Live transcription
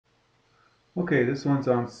Okay, this one's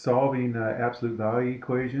on solving absolute value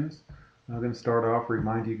equations. I'm going to start off,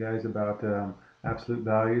 remind you guys about absolute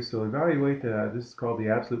values. So evaluate, this is called the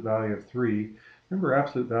absolute value of 3. Remember,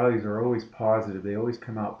 absolute values are always positive. They always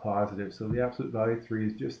come out positive. So the absolute value of 3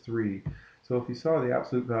 is just 3. So if you saw the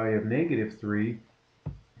absolute value of negative 3,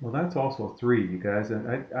 well, that's also 3, you guys.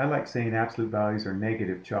 And I like saying absolute values are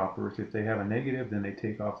negative choppers. If they have a negative, then they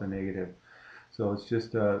take off the negative. So it's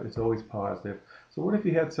just, it's always positive. So what if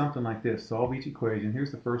you had something like this? Solve each equation.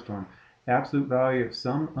 Here's the first one. Absolute value of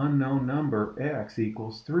some unknown number x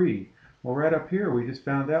equals 3. Well, right up here we just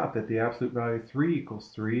found out that the absolute value of 3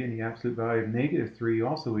 equals 3 and the absolute value of negative 3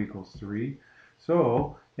 also equals 3.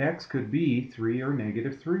 So x could be 3 or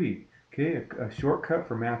negative 3. Okay, a shortcut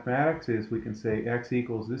for mathematics is we can say x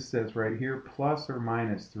equals, this says right here, plus or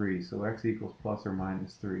minus 3. So x equals plus or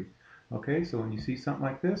minus 3. Okay, so when you see something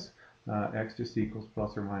like this, x just equals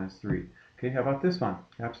plus or minus 3. Okay, how about this one?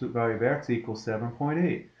 Absolute value of x equals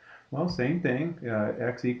 7.8. Well, same thing.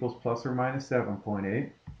 X equals plus or minus 7.8.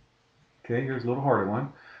 Okay, here's a little harder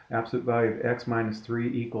one. Absolute value of x minus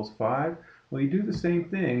 3 equals 5. Well, you do the same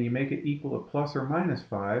thing. You make it equal to plus or minus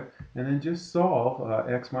 5, and then just solve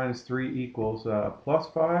x minus 3 equals plus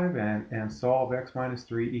 5, and solve x minus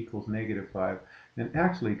 3 equals negative 5. And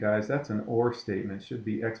actually, guys, that's an or statement. It should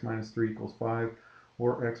be x minus 3 equals 5,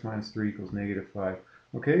 or x minus 3 equals negative 5.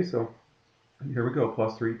 Okay, so here we go,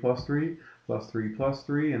 plus 3 plus 3, plus 3 plus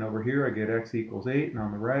 3, and over here I get x equals 8, and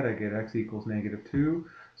on the right I get x equals negative 2.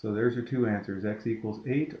 So there's your two answers, x equals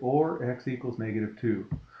 8 or x equals negative 2.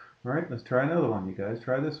 All right, let's try another one, you guys.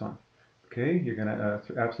 Try this one. Okay, you're going to,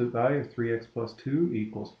 absolute value of 3x plus 2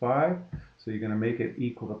 equals 5. So you're going to make it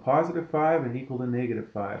equal to positive 5 and equal to negative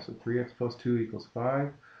 5. So 3x plus 2 equals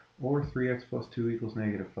 5, or 3x plus 2 equals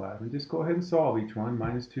negative 5. And just go ahead and solve each one,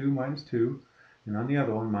 minus 2, and on the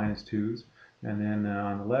other one, minus 2's. And then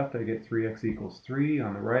on the left, I get 3x equals 3.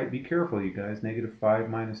 On the right, be careful, you guys. Negative 5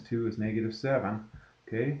 minus 2 is negative 7.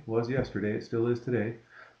 Okay, was yesterday. It still is today.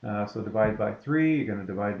 So divide by 3. You're going to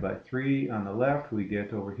divide by 3. On the left, we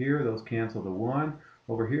get over here. Those cancel to 1.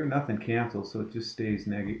 Over here, nothing cancels, so it just stays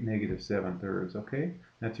negative 7/3. Okay,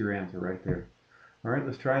 that's your answer right there. All right,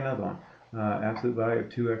 let's try another one. Absolute value of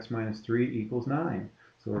 2x minus 3 equals 9.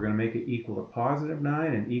 So we're going to make it equal to positive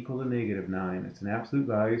 9 and equal to negative 9. It's an absolute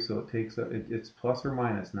value, so it takes it's plus or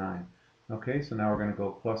minus 9. Okay, so now we're going to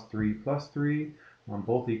go plus 3 on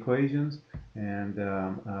both equations. And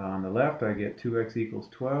on the left, I get 2x equals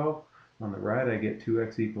 12. On the right, I get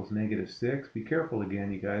 2x equals negative 6. Be careful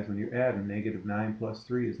again, you guys, when you're adding, negative 9 plus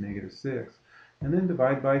 3 is negative 6. And then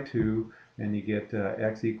divide by 2, and you get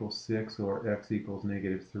x equals 6 or x equals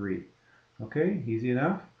negative 3. Okay, easy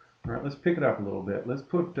enough? All right, let's pick it up a little bit. Let's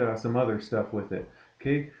put some other stuff with it.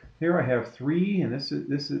 Okay, here I have 3, and this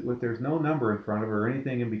is what, there's no number in front of it or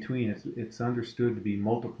anything in between. It's understood to be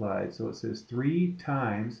multiplied. So it says 3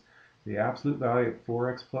 times the absolute value of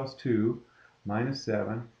 4x plus 2 minus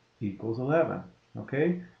 7 equals 11.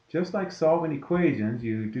 Okay, just like solving equations,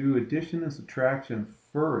 you do addition and subtraction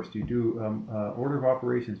first. You do order of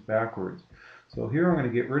operations backwards. So here I'm going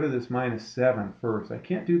to get rid of this minus 7 first. I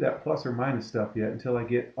can't do that plus or minus stuff yet until I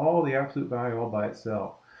get all the absolute value all by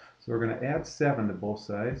itself. So we're going to add 7 to both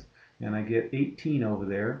sides, and I get 18 over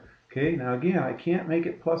there. Okay, now again, I can't make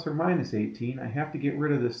it plus or minus 18. I have to get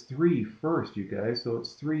rid of this 3 first, you guys. So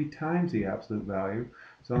it's 3 times the absolute value.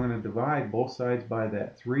 So I'm going to divide both sides by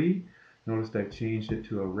that 3. Notice I changed it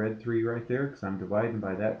to a red 3 right there because I'm dividing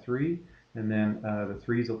by that 3. And then the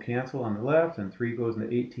 3's will cancel on the left, and 3 goes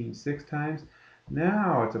into 18 6 times.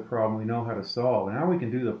 Now it's a problem we know how to solve. Now we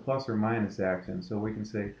can do the plus or minus action. So we can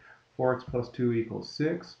say 4x plus 2 equals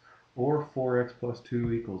 6, or 4x plus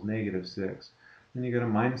 2 equals negative 6. Then you got a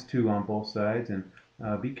minus 2 on both sides, and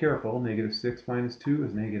be careful, negative 6 minus 2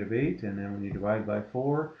 is negative 8, and then when you divide by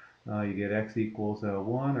 4, you get x equals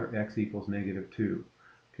 1 or x equals negative 2.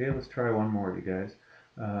 Okay, let's try one more, you guys.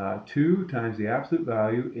 2 times the absolute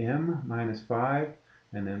value, m minus 5,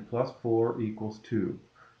 and then plus 4 equals 2.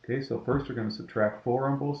 Okay, so first we're going to subtract 4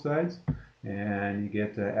 on both sides, and you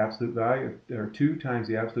get absolute value, or 2 times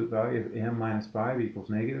the absolute value of m minus 5 equals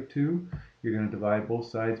negative 2. You're going to divide both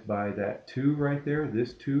sides by that 2 right there,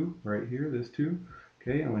 this 2 right here, this 2.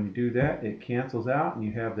 Okay, and when you do that, it cancels out, and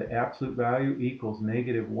you have the absolute value equals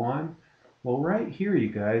negative 1. Well, right here, you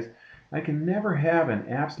guys, I can never have an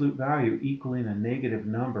absolute value equaling a negative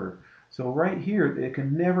number. So right here, it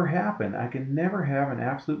can never happen. I can never have an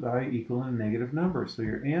absolute value equaling a negative number. So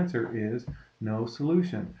your answer is no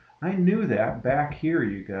solution. I knew that back here,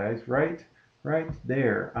 you guys, right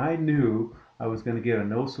there. I knew I was going to get a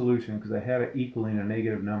no solution because I had it equaling a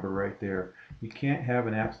negative number right there. You can't have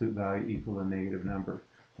an absolute value equal a negative number.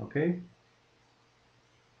 Okay?